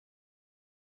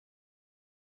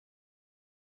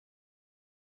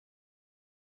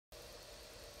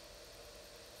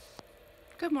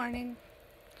Good morning.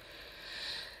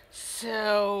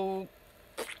 So,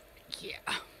 yeah,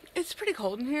 it's pretty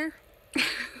cold in here.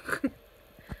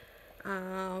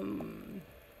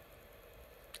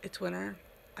 It's winter.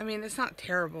 I mean, it's not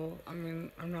terrible. I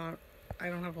mean, I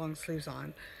don't have long sleeves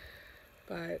on,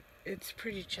 but it's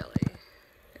pretty chilly.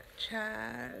 Got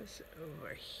Chaz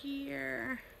over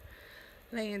here,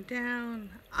 laying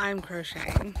down. I'm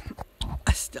crocheting.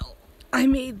 I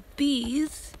made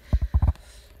these,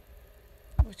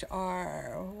 which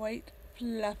are white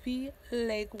fluffy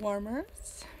leg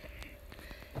warmers,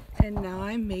 and now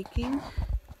I'm making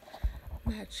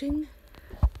matching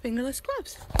fingerless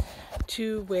gloves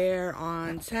to wear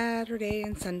on Saturday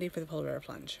and Sunday for the polar bear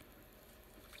plunge.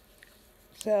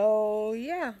 So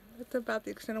yeah, that's about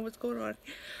the extent of what's going on.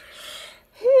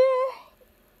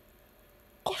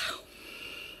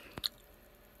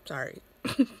 Sorry.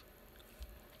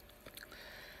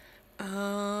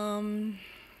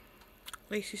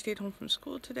 Lacey stayed home from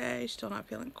school today. Still not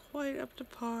feeling quite up to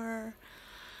par.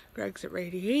 Greg's at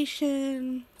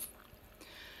radiation.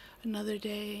 Another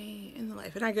day in the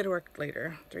life. And I go to work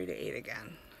later, 3 to 8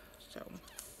 again. So,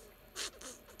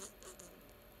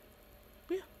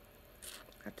 yeah.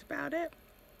 That's about it.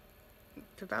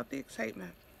 It's about the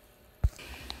excitement.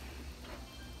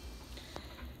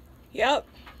 Yep.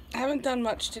 I haven't done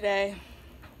much today.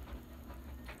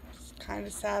 Just kind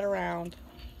of sat around.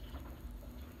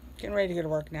 Getting ready to go to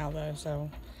work now, though,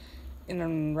 so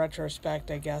in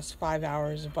retrospect, I guess 5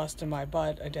 hours of busting my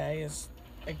butt a day is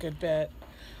a good bit.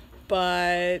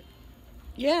 But,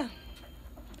 yeah.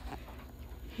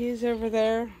 He's over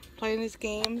there playing his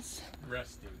games.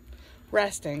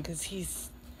 Resting, because he's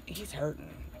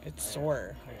hurting. It's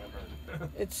sore.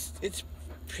 It's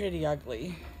pretty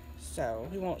ugly, so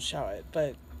we won't show it.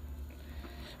 But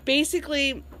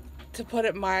basically, to put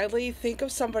it mildly, think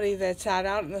of somebody that sat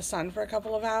out in the sun for a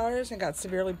couple of hours and got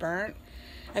severely burnt,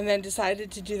 and then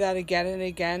decided to do that again and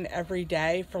again every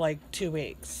day for like 2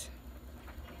 weeks.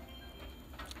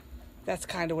 That's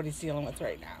kind of what he's dealing with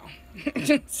right now.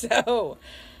 So,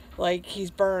 like,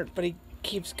 he's burnt, but he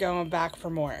keeps going back for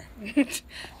more.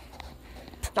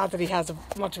 Not that he has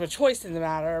much of a choice in the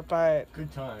matter, but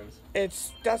good times.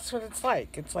 That's what it's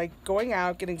like. It's like going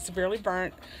out, getting severely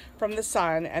burnt from the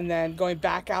sun, and then going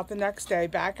back out the next day,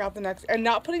 and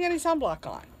not putting any sunblock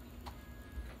on.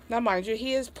 Now, mind you,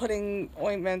 he is putting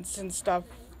ointments and stuff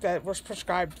that were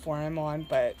prescribed for him on,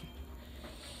 but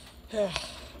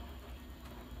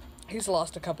he's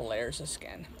lost a couple layers of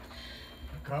skin.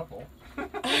 A couple?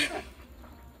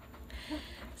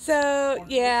 So,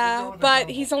 yeah, but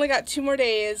he's only got 2 more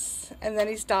days, and then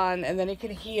he's done, and then he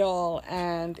can heal,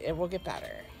 and it will get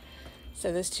better.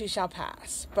 So this too shall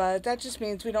pass. But that just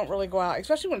means we don't really go out,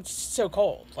 especially when it's so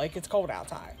cold, like it's cold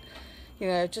outside. You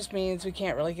know, it just means we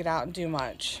can't really get out and do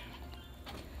much.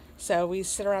 So we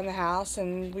sit around the house,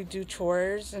 and we do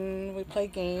chores, and we play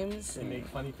games. And make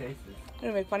funny faces.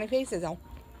 We make funny faces, though.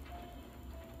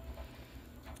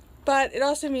 But it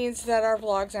also means that our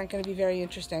vlogs aren't going to be very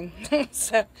interesting.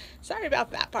 So, sorry about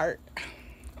that part.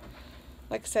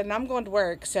 Like I said, and I'm going to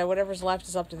work, so whatever's left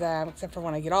is up to them, except for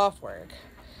when I get off work.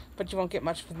 But you won't get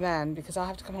much from then, because I'll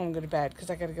have to come home and go to bed,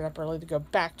 because I got to get up early to go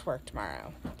back to work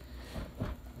tomorrow.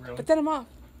 Really? But then I'm off.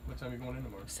 What time are you going in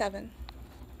tomorrow? 7.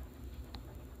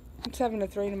 I'm 7 to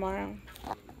 3 tomorrow.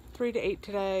 3 to 8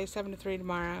 today, 7 to 3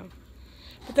 tomorrow.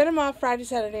 But then I'm off Friday,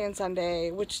 Saturday, and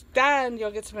Sunday, which then you'll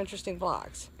get some interesting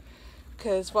vlogs.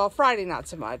 Because, well, Friday not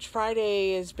so much.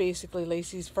 Friday is basically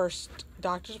Lacey's first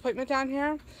doctor's appointment down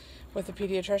here with a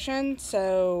pediatrician.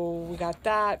 So we got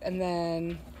that, and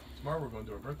then... Tomorrow we're going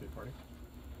to a birthday party.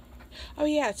 Oh,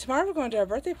 yeah, tomorrow we're going to a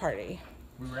birthday party.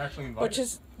 We were actually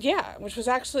invited. Which was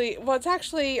actually... Well, it's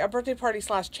actually a birthday party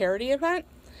 / charity event.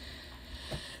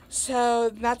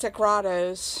 So that's at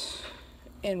Grotto's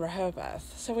in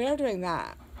Rehoboth. So we are doing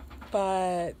that.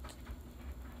 But,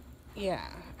 yeah.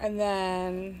 And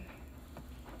then...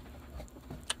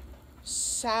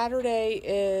 Saturday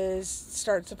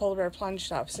starts the polar bear plunge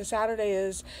stuff. So Saturday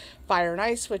is fire and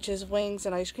ice, which is wings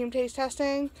and ice cream taste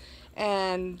testing,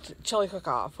 and chili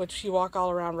cook-off, which you walk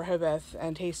all around Rehoboth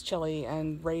and taste chili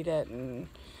and rate it and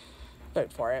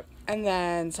vote for it. And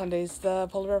then Sunday's the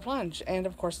polar bear plunge, and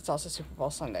of course it's also Super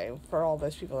Bowl Sunday for all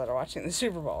those people that are watching the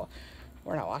Super Bowl.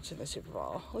 We're not watching the Super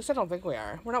Bowl. At least I don't think we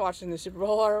are. We're not watching the Super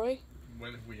Bowl, are we?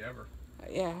 When have we ever?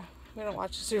 Yeah, we don't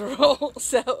watch the Super Bowl,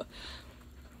 so...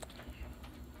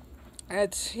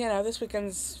 It's, you know, this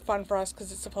weekend's fun for us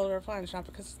because it's the polar bear plunge, not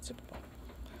because it's Super Bowl.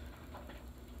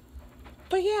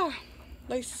 But yeah,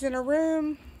 Lacey's in her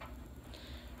room,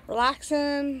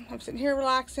 relaxing. I'm sitting here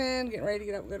relaxing, getting ready to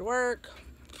get up and go to work.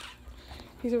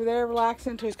 He's over there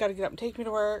relaxing until he's got to get up and take me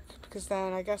to work, because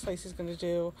then I guess Lacee's going to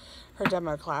do her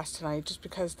demo class tonight, just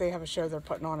because they have a show they're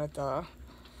putting on at the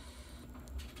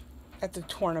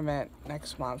tournament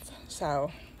next month.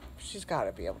 So she's got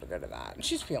to be able to go to that, and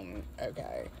she's feeling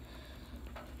okay.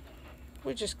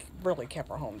 We just really kept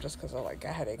her home just because of like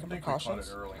a headache and precautions. I think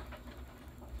we caught it early.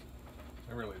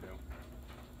 I really do.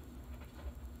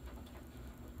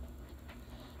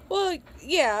 Well,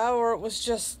 yeah, or it was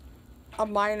just a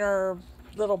minor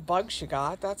little bug she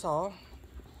got, that's all.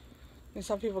 I mean,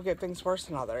 some people get things worse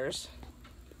than others.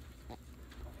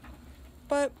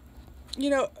 But, you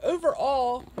know,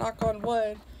 overall, knock on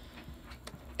wood,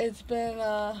 it's been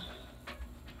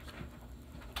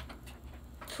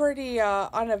pretty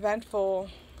uneventful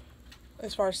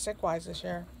as far as sick-wise this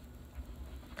year.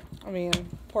 I mean,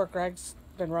 poor Greg's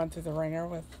been run through the ringer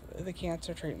with the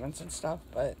cancer treatments and stuff,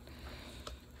 but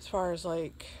as far as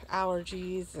like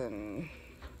allergies and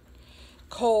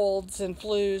colds and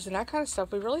flus and that kind of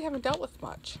stuff, we really haven't dealt with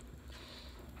much.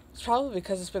 It's probably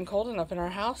because it's been cold enough in our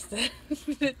house that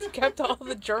it's kept all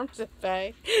the germs at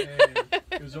bay. Hey,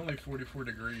 it was only 44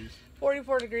 degrees.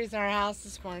 44 degrees in our house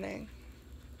this morning.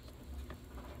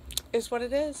 Is what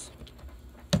it is.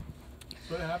 That's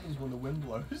what happens when the wind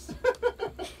blows.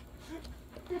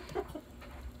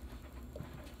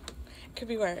 Could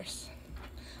be worse.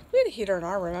 We had a heater in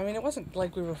our room. I mean, it wasn't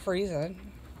like we were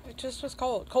freezing. It just was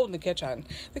cold. Cold in the kitchen.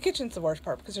 The kitchen's the worst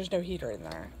part because there's no heater in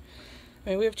there. I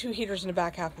mean, we have 2 heaters in the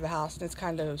back half of the house, and it's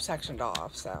kind of sectioned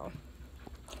off, so.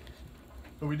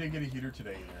 But we did get a heater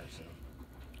today in there, so.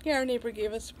 Yeah, our neighbor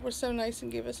was so nice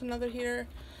and gave us another heater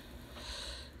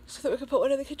so that we could put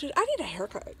one in the kitchen. I need a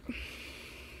haircut.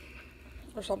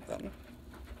 Or something.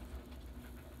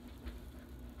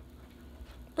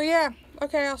 But yeah,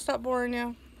 okay, I'll stop boring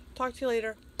you. Talk to you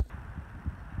later.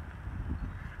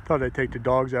 Thought I'd take the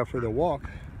dogs out for their walk.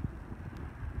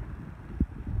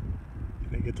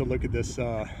 They get to look at this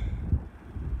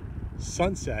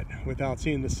sunset without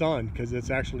seeing the sun, because it's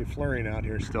actually flaring out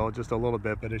here still, just a little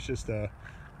bit, but it's just a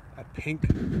pink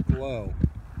glow.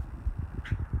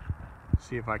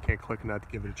 See if I can't click on that to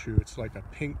give it a true. It's like a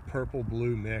pink, purple,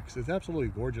 blue mix. It's absolutely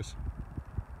gorgeous.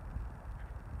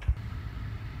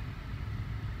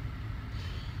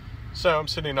 So I'm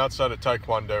sitting outside of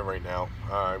Taekwondo right now.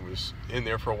 I was in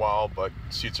there for a while, but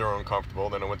seats are uncomfortable.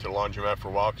 Then I went to the laundromat for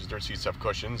a while because their seats have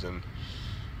cushions, and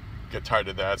get tired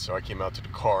of that. So I came out to the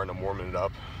car and I'm warming it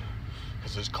up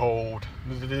because it's cold.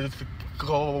 It's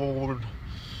cold.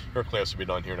 Her class will be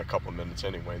done here in a couple of minutes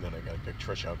anyway. Then I got to pick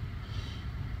Trish up.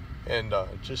 And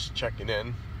just checking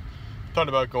in. Thought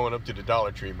about going up to the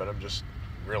Dollar Tree, but I'm just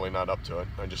really not up to it.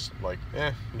 I just like,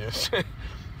 yes.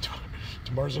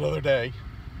 Tomorrow's another day.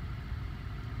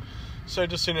 So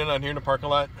just sitting out here in the parking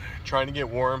lot, trying to get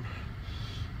warm,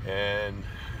 and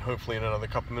hopefully in another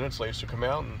couple minutes, Lacee will come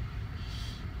out and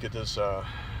get this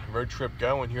road trip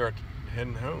going here,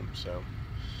 heading home. So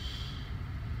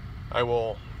I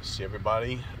will see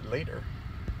everybody later.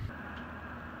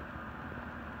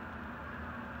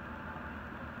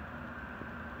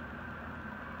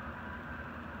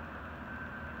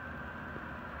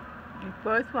 We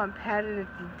both want petted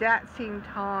at the exact same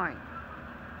time.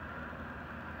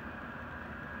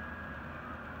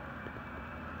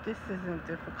 This isn't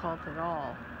difficult at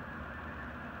all.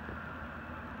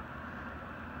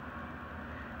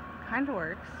 Kind of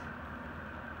works.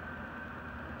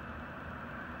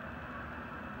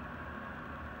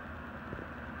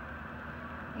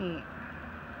 Yeah.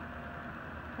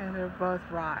 And they're both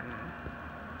rotten.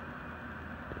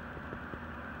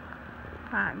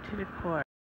 Rotten to the core.